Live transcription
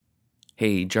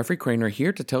Hey, Jeffrey Craner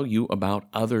here to tell you about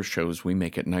other shows we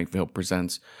make at Night Vale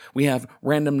Presents. We have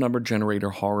Random Number Generator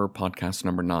Horror Podcast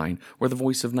number 9, where the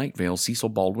voice of Night Vale, Cecil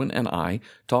Baldwin, and I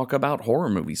talk about horror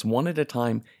movies one at a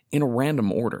time in a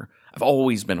random order. I've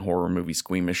always been horror movie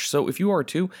squeamish, so if you are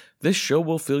too, this show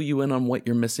will fill you in on what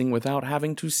you're missing without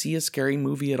having to see a scary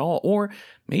movie at all. Or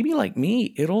maybe like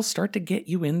me, it'll start to get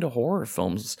you into horror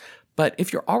films. But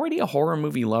if you're already a horror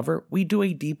movie lover, we do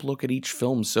a deep look at each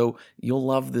film, so you'll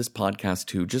love this podcast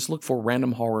too. Just look for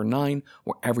Random Horror 9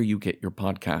 wherever you get your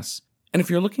podcasts. And if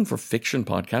you're looking for fiction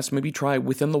podcasts, maybe try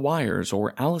Within the Wires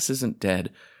or Alice Isn't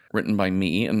Dead. Written by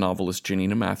me and novelist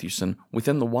Janina Mathewson,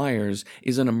 Within the Wires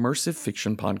is an immersive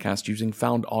fiction podcast using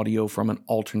found audio from an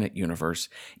alternate universe.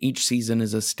 Each season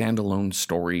is a standalone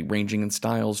story ranging in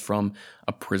styles from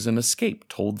a prison escape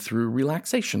told through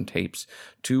relaxation tapes,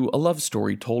 to a love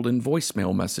story told in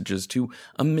voicemail messages, to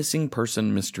a missing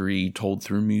person mystery told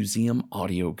through museum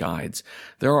audio guides.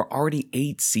 There are already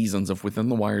 8 seasons of Within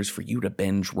the Wires for you to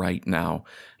binge right now.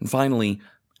 And finally,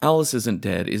 Alice Isn't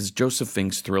Dead is Joseph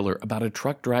Fink's thriller about a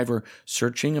truck driver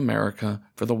searching America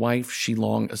for the wife she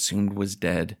long assumed was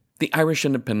dead. The Irish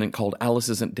Independent called Alice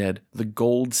Isn't Dead the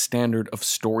gold standard of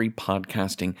story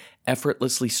podcasting,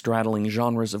 effortlessly straddling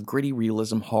genres of gritty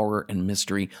realism, horror, and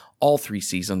mystery. All 3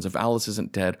 seasons of Alice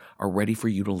Isn't Dead are ready for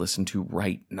you to listen to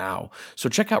right now. So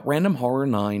check out Random Horror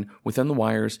 9, Within the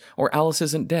Wires, or Alice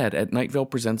Isn't Dead at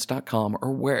nightvalepresents.com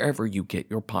or wherever you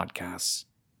get your podcasts.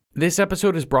 This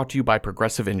episode is brought to you by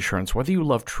Progressive Insurance. Whether you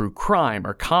love true crime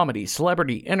or comedy,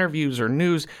 celebrity interviews or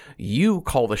news, you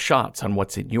call the shots on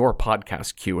what's in your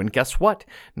podcast queue. And guess what?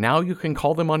 Now you can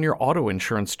call them on your auto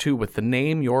insurance too with the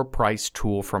Name Your Price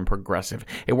tool from Progressive.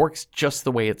 It works just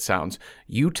the way it sounds.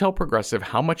 You tell Progressive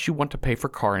how much you want to pay for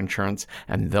car insurance,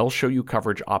 and they'll show you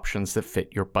coverage options that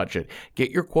fit your budget.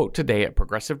 Get your quote today at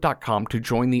Progressive.com to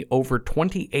join the over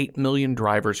 28 million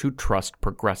drivers who trust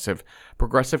Progressive.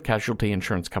 Progressive Casualty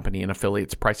Insurance Company and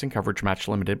affiliates. Price and coverage match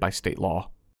limited by state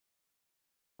law.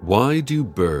 Why do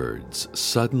birds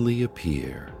suddenly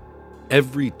appear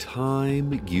every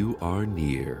time you are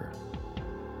near?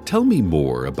 Tell me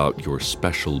more about your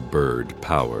special bird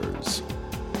powers.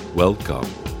 Welcome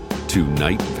to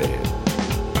Night Vale.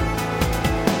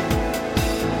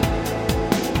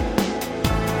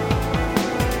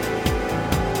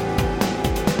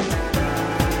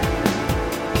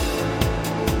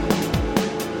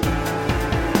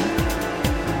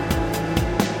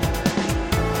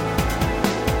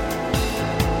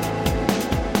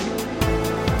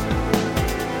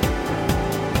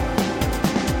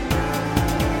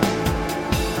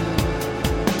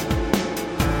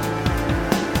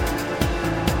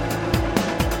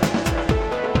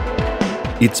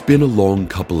 It's been a long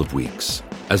couple of weeks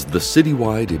as the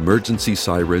citywide emergency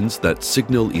sirens that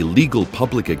signal illegal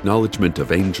public acknowledgement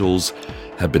of angels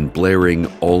have been blaring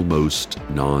almost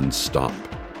non-stop.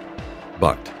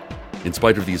 But, in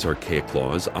spite of these archaic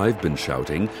laws, I've been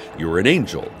shouting, "You're an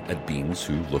angel," at beings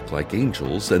who look like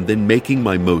angels, and then making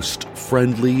my most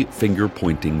friendly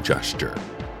finger-pointing gesture.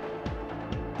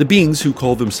 The beings who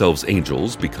call themselves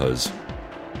angels, because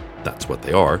that's what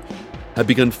they are, have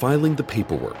begun filing the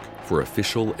paperwork for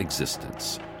official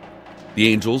existence. The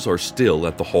angels are still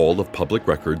at the Hall of Public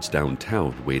Records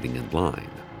downtown waiting in line.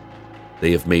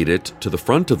 They have made it to the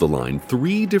front of the line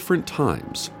 3 different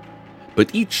times,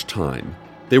 but each time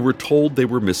they were told they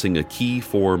were missing a key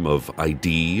form of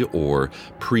ID or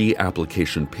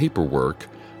pre-application paperwork,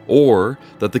 or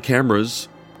that the cameras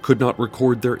could not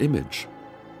record their image.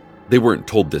 They weren't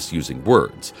told this using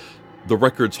words. The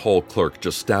records hall clerk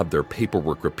just stabbed their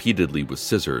paperwork repeatedly with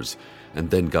scissors and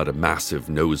then got a massive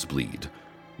nosebleed,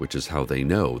 which is how they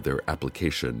know their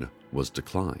application was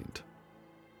declined.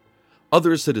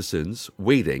 Other citizens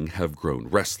waiting have grown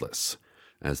restless.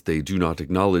 As they do not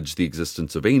acknowledge the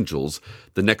existence of angels,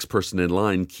 the next person in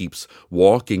line keeps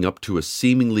walking up to a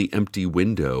seemingly empty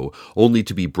window only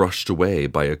to be brushed away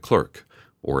by a clerk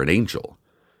or an angel.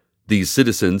 These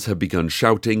citizens have begun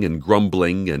shouting and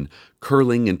grumbling and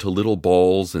curling into little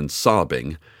balls and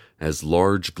sobbing as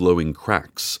large glowing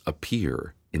cracks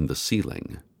appear in the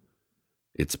ceiling.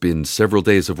 It's been several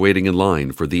days of waiting in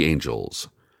line for the angels.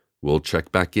 We'll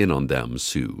check back in on them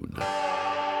soon.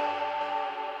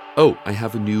 Oh, I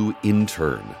have a new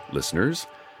intern, listeners.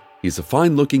 He's a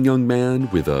fine-looking young man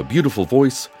with a beautiful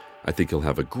voice. I think he'll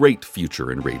have a great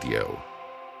future in radio.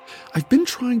 I've been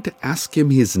trying to ask him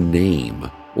his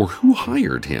name or who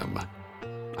hired him.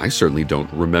 I certainly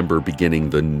don't remember beginning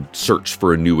the search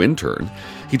for a new intern.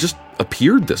 He just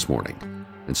appeared this morning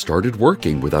and started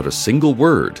working without a single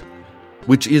word,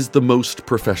 which is the most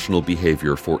professional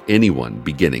behavior for anyone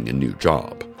beginning a new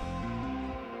job.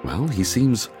 Well, he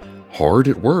seems hard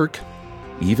at work,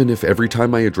 even if every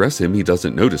time I address him he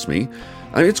doesn't notice me.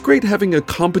 It's great having a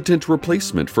competent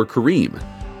replacement for Kareem,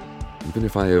 even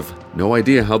if I have no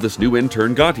idea how this new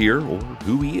intern got here or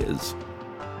who he is,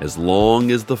 as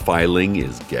long as the filing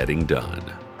is getting done.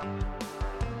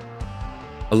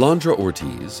 Alondra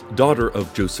Ortiz, daughter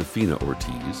of Josefina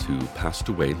Ortiz, who passed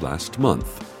away last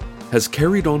month, has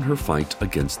carried on her fight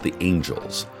against the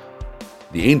Angels.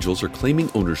 The Angels are claiming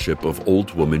ownership of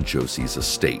old woman Josie's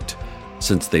estate,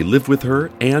 since they live with her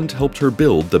and helped her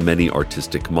build the many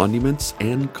artistic monuments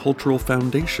and cultural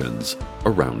foundations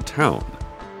around town.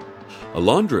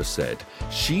 Alondra said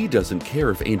she doesn't care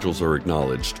if angels are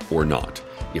acknowledged or not.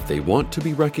 If they want to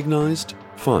be recognized,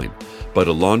 fine. But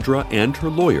Alondra and her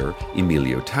lawyer,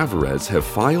 Emilio Tavares, have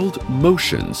filed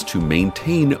motions to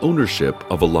maintain ownership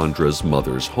of Alondra's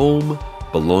mother's home,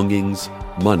 belongings,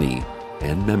 money,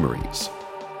 and memories.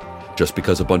 Just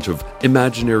because a bunch of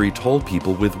imaginary tall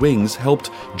people with wings helped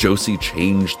Josie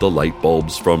change the light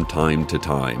bulbs from time to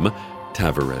time,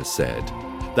 Tavares said,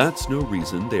 that's no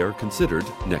reason they are considered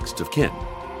next of kin.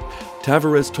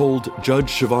 Tavares told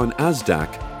Judge Siobhan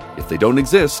Azdak, if they don't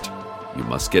exist, you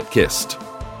must get kissed.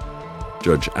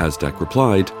 Judge Azdak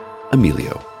replied,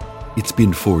 Emilio, it's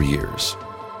been 4 years.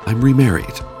 I'm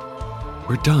remarried.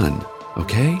 We're done,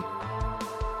 okay?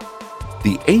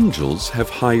 The Angels have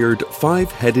hired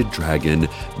five-headed dragon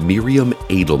Miriam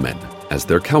Edelman as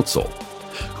their counsel,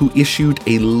 who issued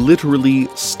a literally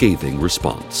scathing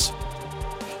response.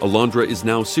 Alondra is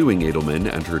now suing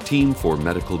Edelman and her team for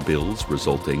medical bills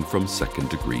resulting from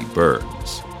second-degree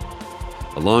burns.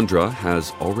 Alondra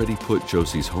has already put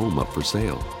Josie's home up for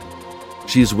sale.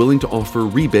 She is willing to offer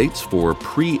rebates for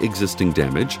pre-existing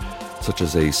damage, such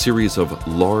as a series of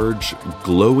large,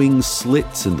 glowing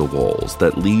slits in the walls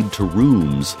that lead to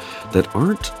rooms that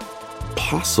aren't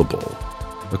possible,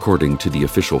 according to the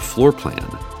official floor plan,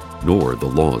 nor the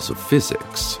laws of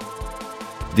physics.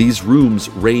 These rooms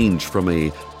range from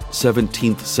a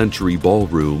 17th century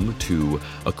ballroom to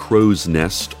a crow's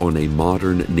nest on a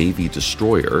modern Navy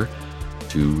destroyer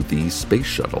to the space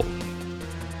shuttle.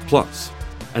 Plus,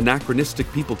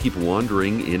 anachronistic people keep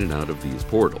wandering in and out of these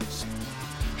portals.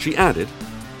 She added,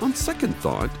 on second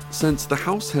thought, since the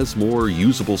house has more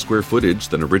usable square footage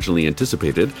than originally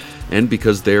anticipated, and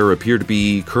because there appear to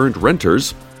be current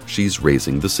renters, she's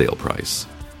raising the sale price.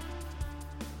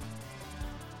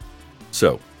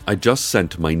 So, I just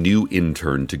sent my new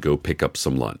intern to go pick up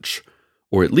some lunch.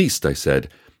 Or at least I said,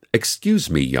 excuse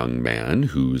me, young man,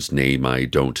 whose name I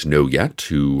don't know yet,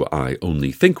 who I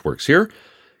only think works here.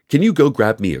 Can you go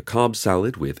grab me a Cobb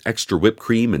salad with extra whipped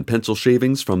cream and pencil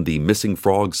shavings from the Missing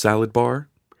Frog salad bar?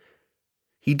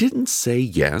 He didn't say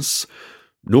yes,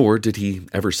 nor did he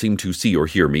ever seem to see or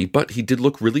hear me, but he did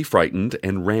look really frightened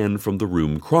and ran from the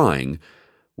room crying,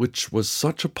 which was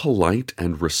such a polite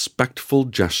and respectful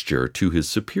gesture to his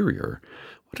superior.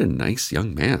 What a nice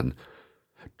young man.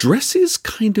 Dress is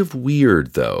kind of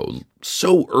weird, though,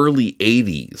 so early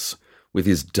 80s. With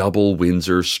his double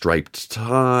Windsor striped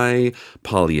tie,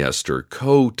 polyester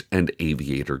coat, and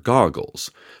aviator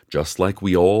goggles, just like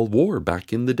we all wore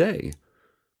back in the day.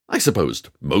 I supposed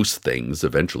most things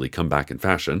eventually come back in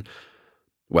fashion.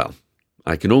 Well,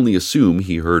 I can only assume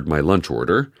he heard my lunch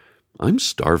order. I'm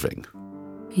starving.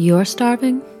 You're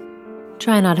starving?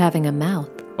 Try not having a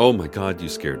mouth. Oh my God, you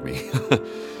scared me.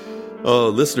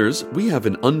 Listeners, we have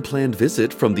an unplanned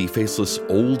visit from the faceless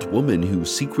old woman who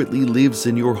secretly lives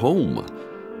in your home.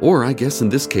 Or, I guess in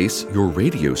this case, your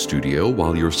radio studio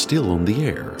while you're still on the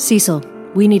air. Cecil,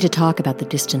 we need to talk about the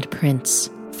distant prince.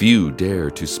 Few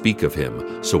dare to speak of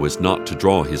him so as not to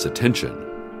draw his attention.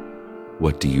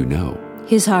 What do you know?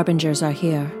 His harbingers are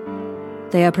here.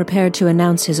 They are prepared to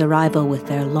announce his arrival with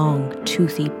their long,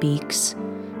 toothy beaks.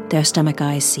 Their stomach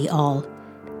eyes see all.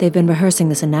 They've been rehearsing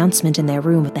this announcement in their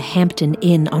room at the Hampton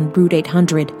Inn on Route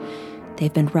 800.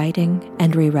 They've been writing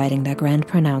and rewriting their grand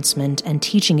pronouncement and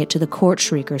teaching it to the court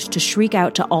shriekers to shriek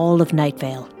out to all of Night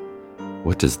Vale.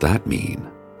 What does that mean?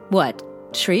 What?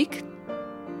 Shriek?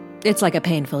 It's like a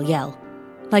painful yell.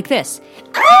 Like this.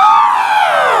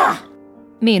 Ah!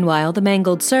 Meanwhile, the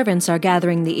mangled servants are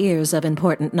gathering the ears of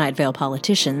important Night Vale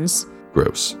politicians.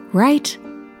 Gross. Right.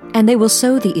 And they will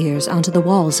sew the ears onto the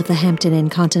walls of the Hampton Inn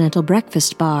Continental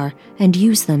Breakfast Bar and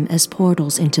use them as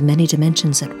portals into many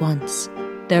dimensions at once.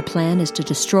 Their plan is to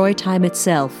destroy time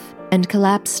itself and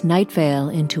collapse Night Vale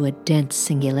into a dense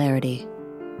singularity.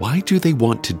 Why do they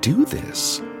want to do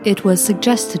this? It was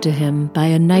suggested to him by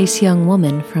a nice young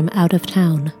woman from out of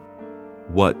town.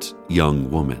 What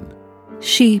young woman?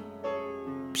 She...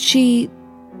 The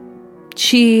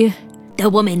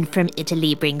woman from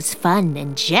Italy brings fun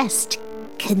and jest,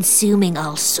 consuming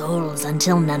all souls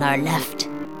until none are left.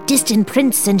 Distant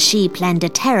prince and she planned a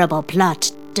terrible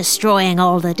plot, destroying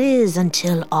all that is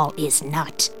until all is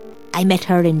not. I met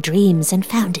her in dreams and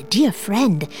found a dear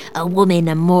friend, a woman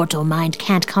a mortal mind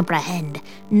can't comprehend.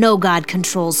 No god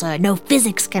controls her, no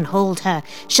physics can hold her.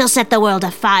 She'll set the world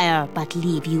afire, but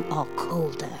leave you all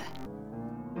colder.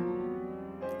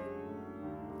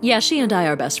 Yeah, she and I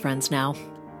are best friends now.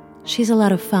 She's a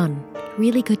lot of fun,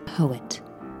 really good poet.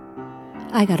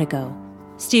 I gotta go.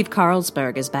 Steve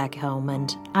Carlsberg is back home,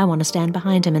 and I want to stand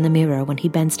behind him in the mirror when he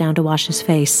bends down to wash his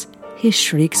face. His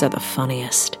shrieks are the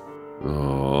funniest.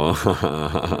 Oh,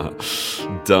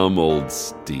 dumb old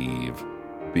Steve.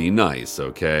 Be nice,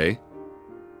 okay?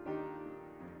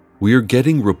 We're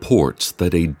getting reports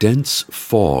that a dense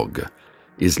fog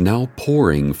is now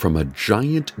pouring from a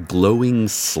giant glowing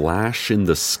slash in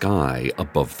the sky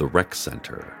above the rec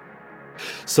center.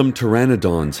 Some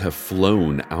pteranodons have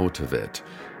flown out of it,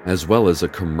 as well as a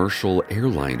commercial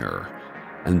airliner,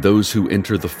 and those who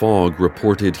enter the fog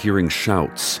reported hearing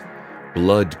shouts,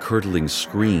 blood-curdling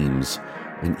screams,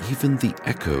 and even the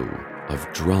echo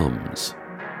of drums.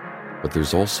 But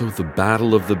there's also the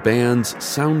Battle of the Bands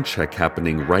sound check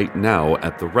happening right now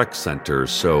at the rec center,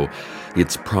 so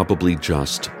it's probably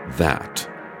just that.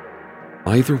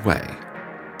 Either way,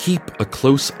 keep a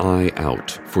close eye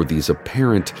out for these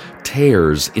apparent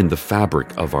tears in the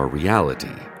fabric of our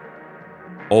reality.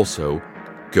 Also,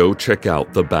 go check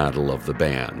out the Battle of the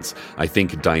Bands. I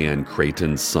think Diane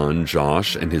Creighton's son,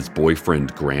 Josh, and his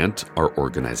boyfriend, Grant, are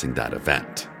organizing that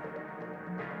event.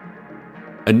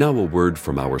 And now a word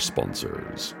from our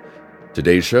sponsors.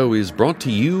 Today's show is brought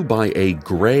to you by a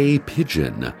gray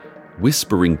pigeon,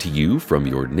 whispering to you from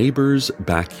your neighbor's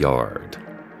backyard.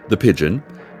 The pigeon,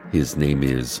 his name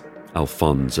is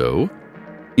Alfonso,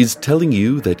 is telling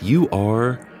you that you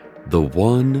are the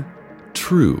one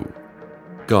true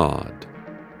God,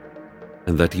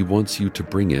 and that he wants you to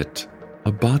bring it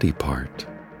a body part,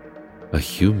 a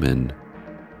human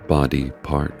body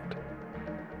part.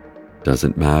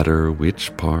 Doesn't matter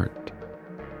which part,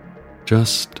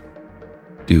 just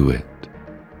do it.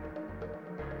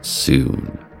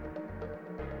 Soon.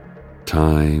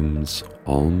 Time's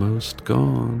almost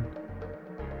gone.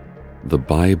 The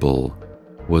Bible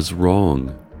was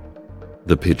wrong,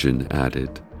 the pigeon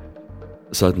added.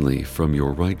 Suddenly, from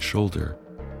your right shoulder,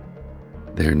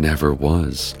 there never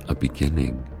was a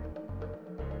beginning.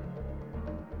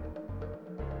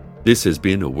 This has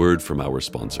been a word from our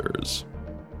sponsors.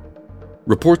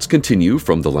 Reports continue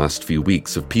from the last few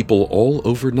weeks of people all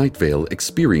over Night Vale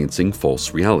experiencing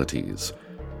false realities.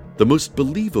 The most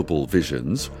believable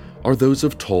visions are those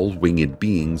of tall winged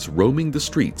beings roaming the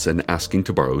streets and asking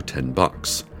to borrow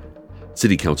 $10.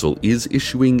 City Council is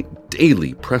issuing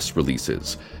daily press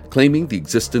releases claiming the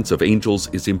existence of angels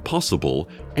is impossible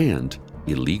and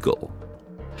illegal.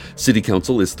 City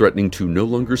Council is threatening to no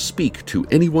longer speak to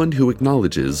anyone who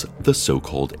acknowledges the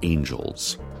so-called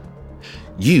angels.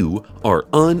 You are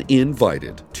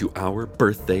uninvited to our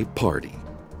birthday party.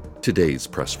 Today's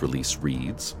press release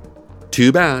reads,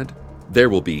 "Too bad. There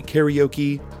will be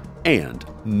karaoke and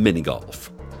mini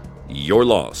golf. Your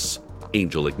loss,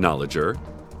 Angel Acknowledger."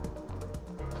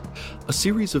 A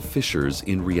series of fissures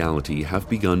in reality have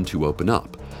begun to open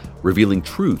up, revealing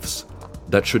truths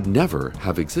that should never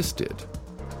have existed.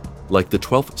 Like the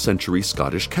 12th century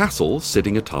Scottish castle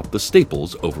sitting atop the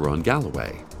Staples over on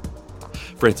Galloway.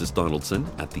 Frances Donaldson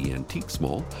at the Antiques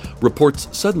Mall reports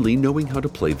suddenly knowing how to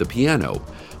play the piano,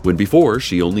 when before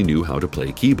she only knew how to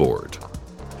play keyboard.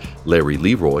 Larry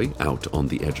Leroy, out on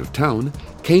the edge of town,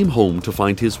 came home to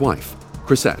find his wife,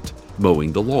 Chrisette,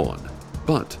 mowing the lawn,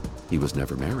 but he was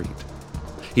never married.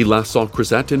 He last saw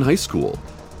Chrisette in high school,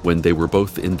 when they were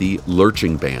both in the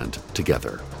Lurching Band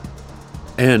together.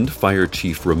 And Fire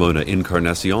Chief Ramona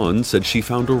Encarnacion said she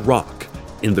found a rock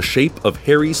in the shape of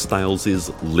Harry Styles'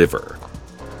 liver.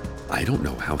 "I don't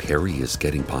know how Harry is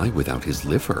getting by without his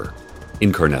liver,"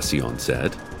 Encarnacion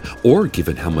said. "Or,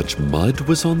 given how much mud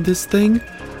was on this thing,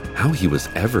 how he was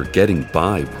ever getting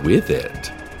by with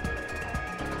it."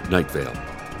 Night Vale.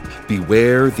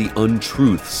 Beware the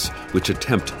untruths which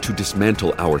attempt to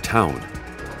dismantle our town.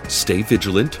 Stay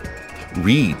vigilant.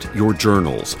 Read your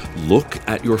journals. Look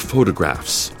at your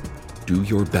photographs. Do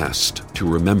your best to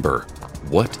remember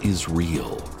what is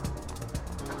real.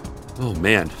 Oh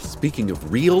man, speaking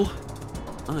of real,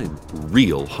 I'm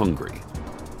real hungry.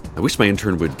 I wish my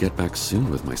intern would get back soon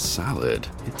with my salad.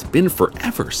 It's been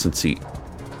forever since he...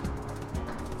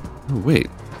 Oh, wait.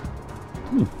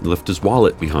 He left his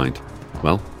wallet behind.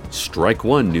 Well, strike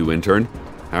one, new intern.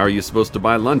 How are you supposed to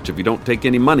buy lunch if you don't take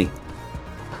any money?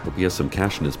 Hope he has some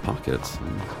cash in his pockets.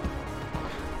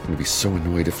 going to be so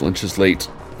annoyed if lunch is late.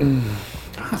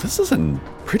 This is a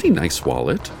pretty nice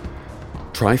wallet.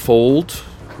 Trifold.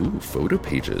 Ooh, photo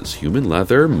pages. Human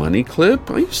leather. Money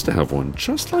clip. I used to have one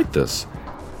just like this.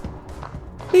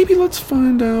 Maybe let's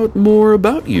find out more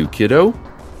about you, kiddo.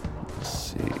 Let's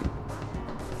see.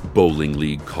 Bowling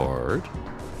league card.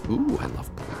 Ooh, I love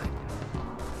bowling.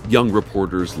 Young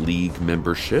Reporters League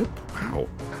membership. Wow.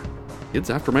 Kid's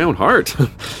after my own heart.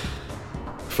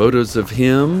 Photos of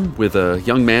him with a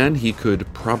young man he could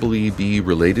probably be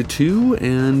related to,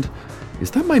 and is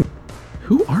that my...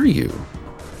 Who are you?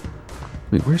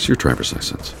 Wait, where's your driver's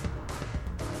license?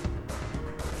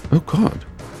 Oh, God.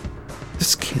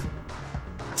 This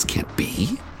can't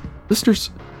be.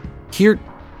 Listeners, here...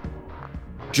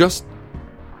 Just...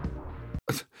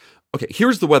 Okay,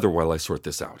 here's the weather while I sort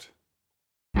this out.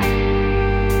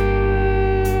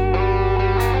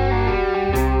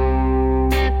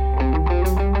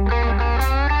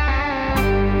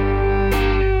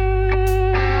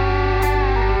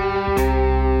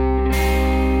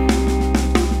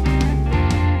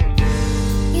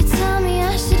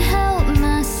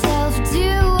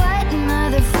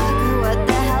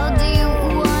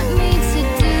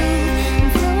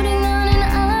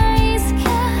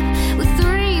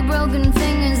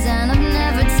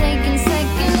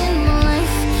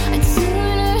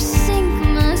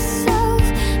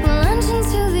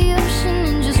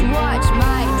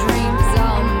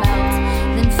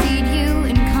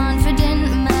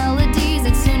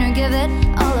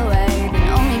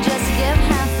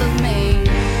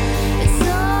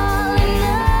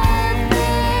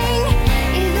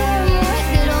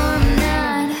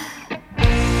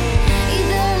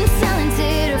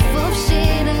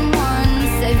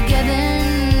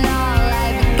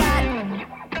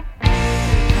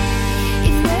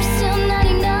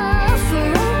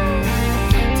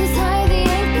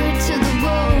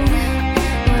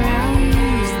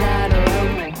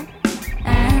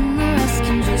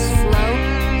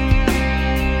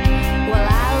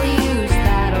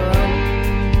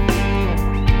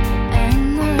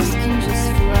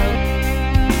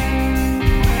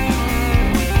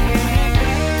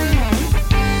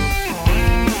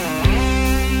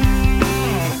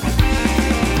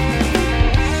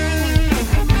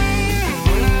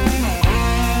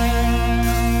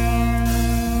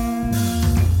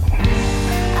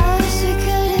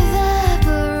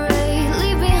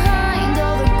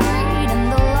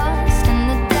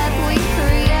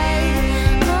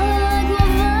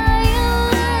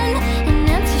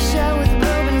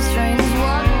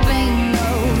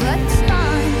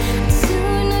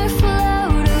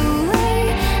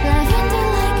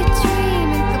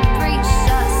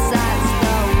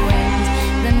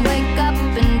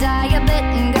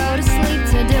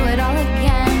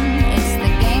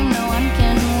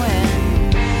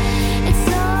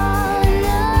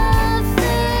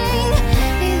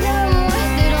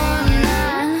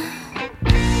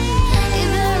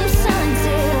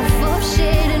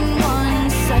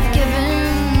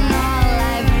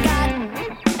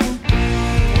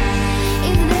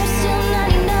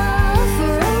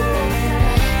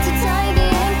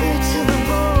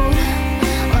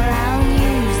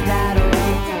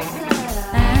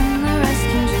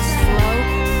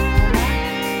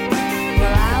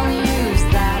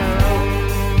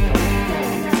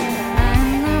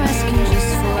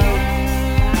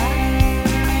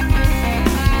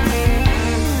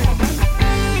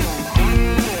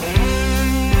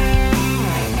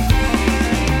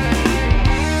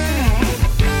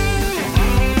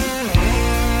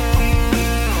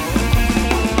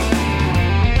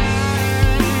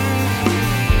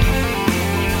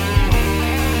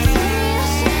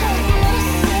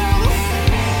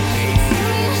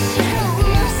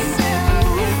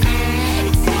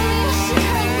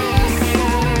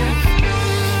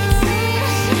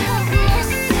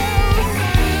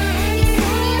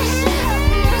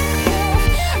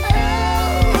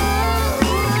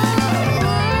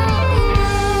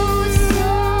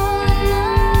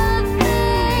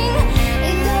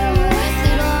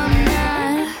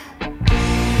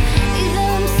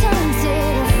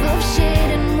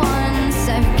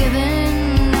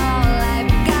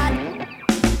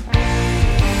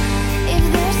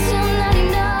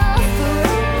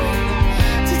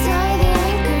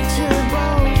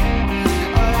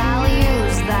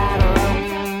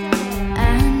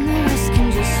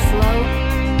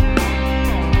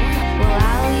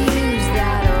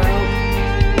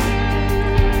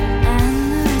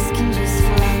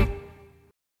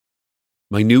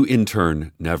 My new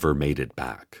intern never made it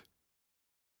back.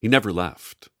 He never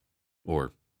left.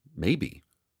 Or maybe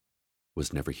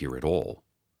was never here at all.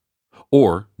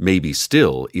 Or maybe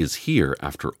still is here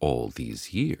after all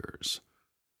these years.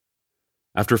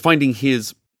 After finding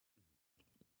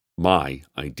my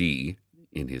ID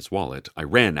in his wallet, I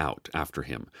ran out after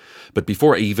him. But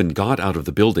before I even got out of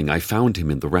the building, I found him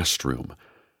in the restroom.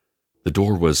 The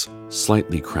door was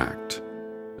slightly cracked,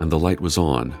 and the light was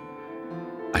on.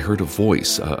 I heard a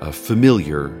voice, a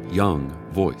familiar, young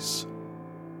voice.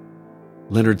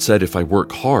 Leonard said if I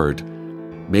work hard,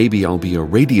 maybe I'll be a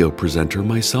radio presenter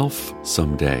myself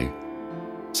someday,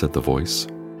 said the voice.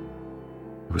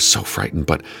 I was so frightened,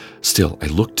 but still, I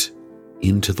looked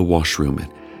into the washroom,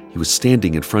 and he was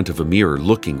standing in front of a mirror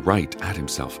looking right at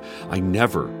himself. I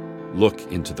never look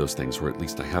into those things, or at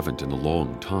least I haven't in a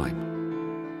long time.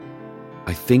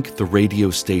 I think the radio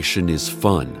station is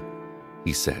fun,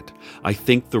 he said. I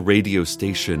think the radio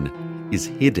station is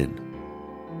hidden.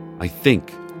 I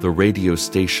think the radio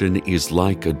station is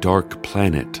like a dark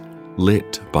planet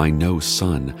lit by no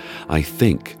sun. I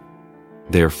think,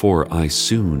 therefore I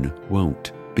soon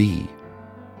won't be,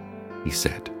 he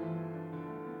said.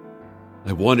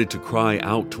 I wanted to cry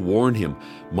out to warn him.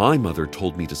 My mother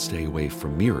told me to stay away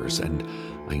from mirrors, and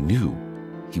I knew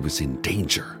he was in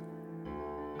danger.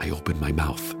 I opened my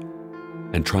mouth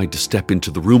and tried to step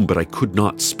into the room, but I could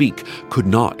not speak, could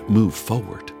not move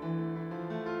forward.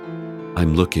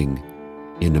 I'm looking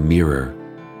in a mirror,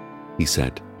 he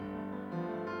said.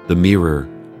 The mirror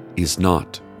is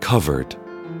not covered,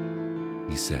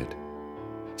 he said.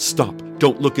 Stop,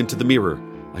 don't look into the mirror,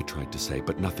 I tried to say,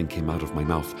 but nothing came out of my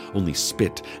mouth, only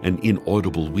spit and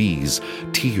inaudible wheeze.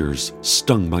 Tears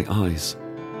stung my eyes.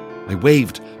 I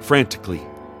waved frantically,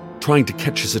 trying to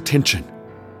catch his attention.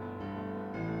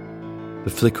 The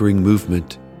flickering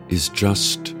movement is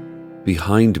just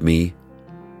behind me,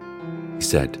 he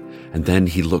said, and then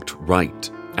he looked right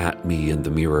at me in the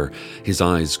mirror. His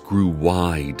eyes grew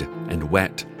wide and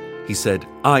wet. He said,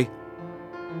 I.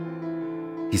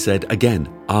 He said again,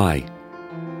 I.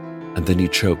 And then he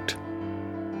choked.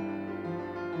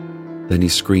 Then he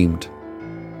screamed.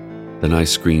 Then I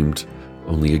screamed,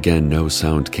 only again no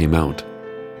sound came out.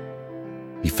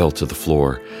 He fell to the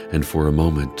floor, and for a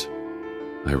moment,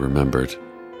 I remembered.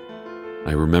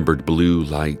 I remembered blue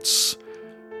lights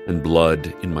and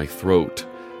blood in my throat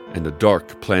and a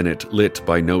dark planet lit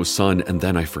by no sun, and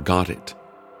then I forgot it.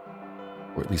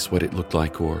 Or at least what it looked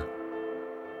like, or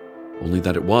only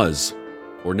that it was,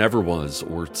 or never was,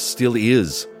 or still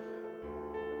is.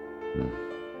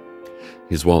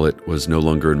 His wallet was no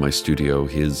longer in my studio.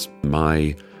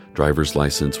 My driver's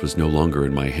license was no longer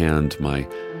in my hand. My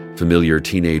familiar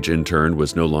teenage intern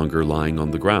was no longer lying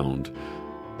on the ground.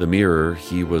 The mirror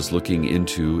he was looking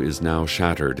into is now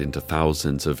shattered into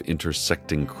thousands of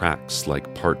intersecting cracks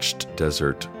like parched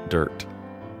desert dirt.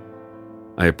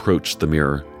 I approached the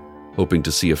mirror, hoping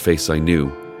to see a face I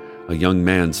knew, a young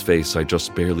man's face I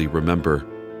just barely remember.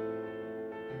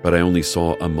 But I only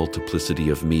saw a multiplicity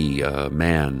of me, a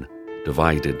man,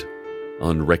 divided,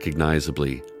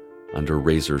 unrecognizably, under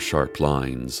razor-sharp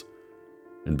lines,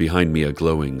 and behind me a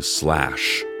glowing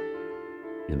slash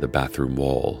in the bathroom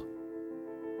wall.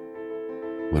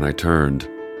 When I turned,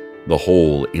 the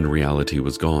hole in reality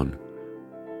was gone.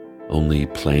 Only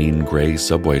plain gray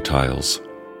subway tiles.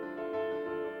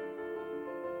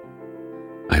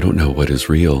 I don't know what is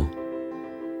real.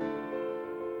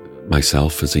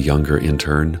 Myself as a younger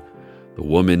intern, the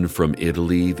woman from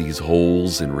Italy, these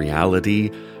holes in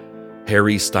reality,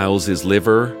 Harry Styles'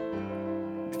 liver,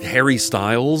 Harry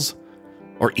Styles?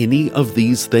 Are any of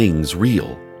these things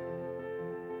real?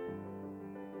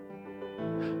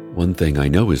 One thing I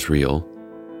know is real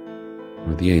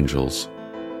are the angels.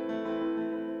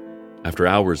 After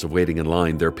hours of waiting in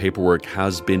line, their paperwork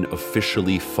has been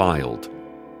officially filed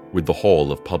with the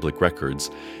Hall of Public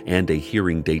Records, and a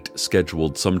hearing date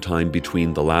scheduled sometime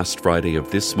between the last Friday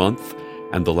of this month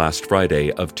and the last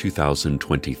Friday of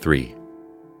 2023.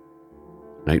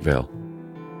 Night Vale.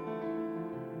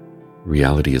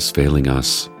 Reality is failing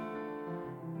us,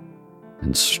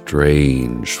 and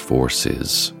strange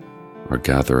forces are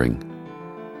gathering.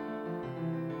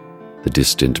 The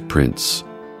distant prince,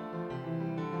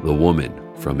 the woman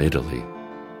from Italy,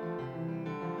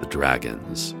 the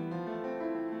dragons,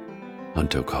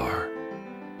 Huntokar.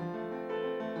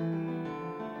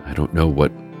 I don't know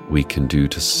what we can do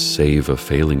to save a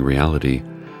failing reality.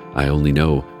 I only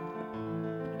know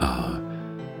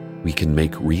we can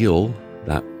make real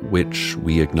that which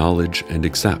we acknowledge and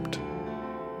accept.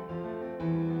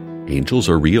 Angels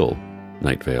are real,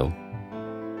 Night Vale.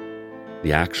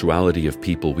 The actuality of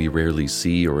people we rarely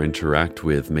see or interact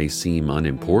with may seem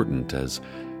unimportant, as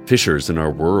fissures in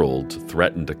our world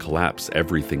threaten to collapse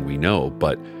everything we know,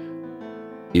 but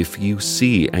if you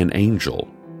see an angel,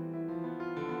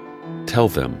 Tell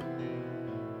them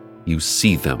you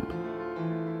see them.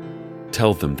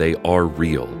 Tell them they are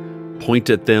real. Point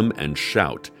at them and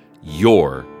shout,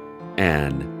 "You're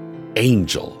an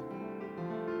angel."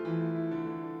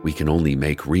 We can only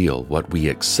make real what we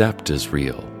accept as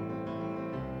real.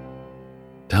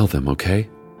 Tell them, okay?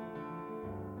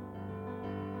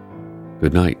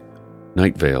 Good night,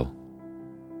 Night Vale.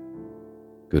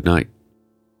 Good night.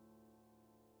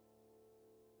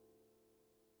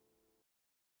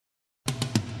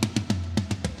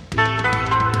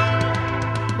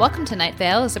 Welcome to Night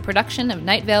Vale is a production of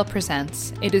Night Vale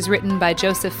Presents. It is written by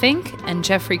Joseph Fink and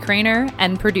Jeffrey Craner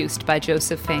and produced by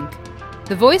Joseph Fink.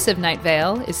 The voice of Night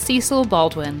Vale is Cecil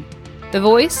Baldwin. The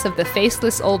voice of the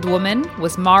faceless old woman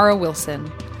was Mara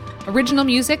Wilson. Original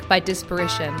music by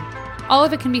Disparition. All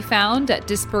of it can be found at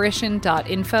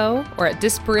disparition.info or at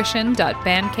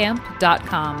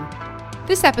disparition.bandcamp.com.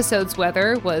 This episode's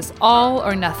weather was All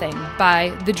or Nothing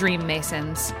by The Dream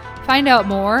Masons. Find out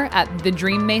more at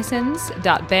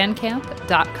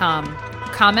thedreammasons.bandcamp.com.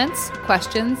 Comments,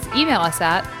 questions, email us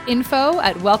at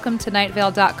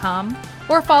info@welcometonightvale.com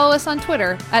or follow us on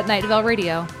Twitter at Night Vale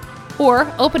Radio. Or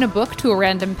open a book to a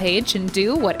random page and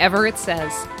do whatever it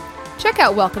says. Check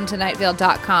out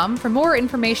welcometonightvale.com for more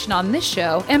information on this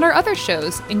show and our other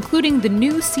shows, including the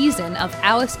new season of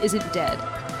Alice Isn't Dead.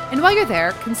 And while you're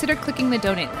there, consider clicking the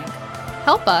donate link.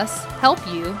 Help us help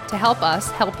you to help us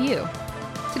help you.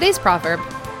 Today's proverb: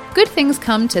 good things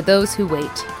come to those who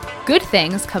wait. Good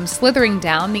things come slithering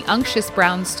down the unctuous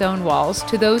brown stone walls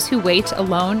to those who wait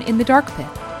alone in the dark pit.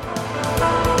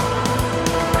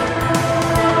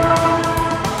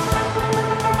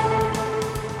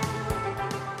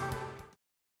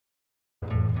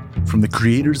 From the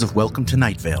creators of Welcome to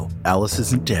Night Vale, Alice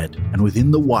Isn't Dead, and Within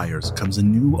the Wires comes a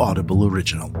new Audible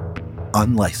original,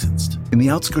 Unlicensed. In the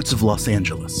outskirts of Los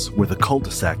Angeles, where the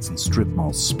cul-de-sacs and strip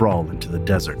malls sprawl into the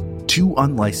desert, two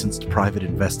unlicensed private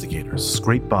investigators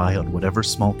scrape by on whatever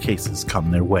small cases come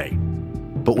their way.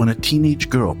 But when a teenage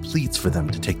girl pleads for them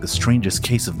to take the strangest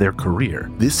case of their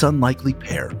career, this unlikely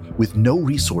pair, with no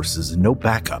resources and no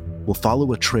backup, will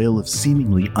follow a trail of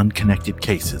seemingly unconnected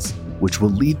cases, which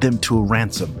will lead them to a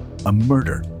ransom, a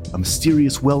murder, a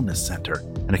mysterious wellness center,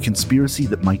 and a conspiracy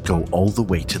that might go all the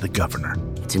way to the governor.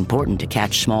 It's important to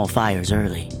catch small fires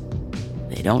early.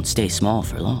 They don't stay small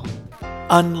for long.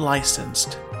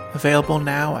 Unlicensed. Available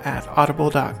now at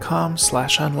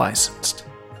audible.com/unlicensed.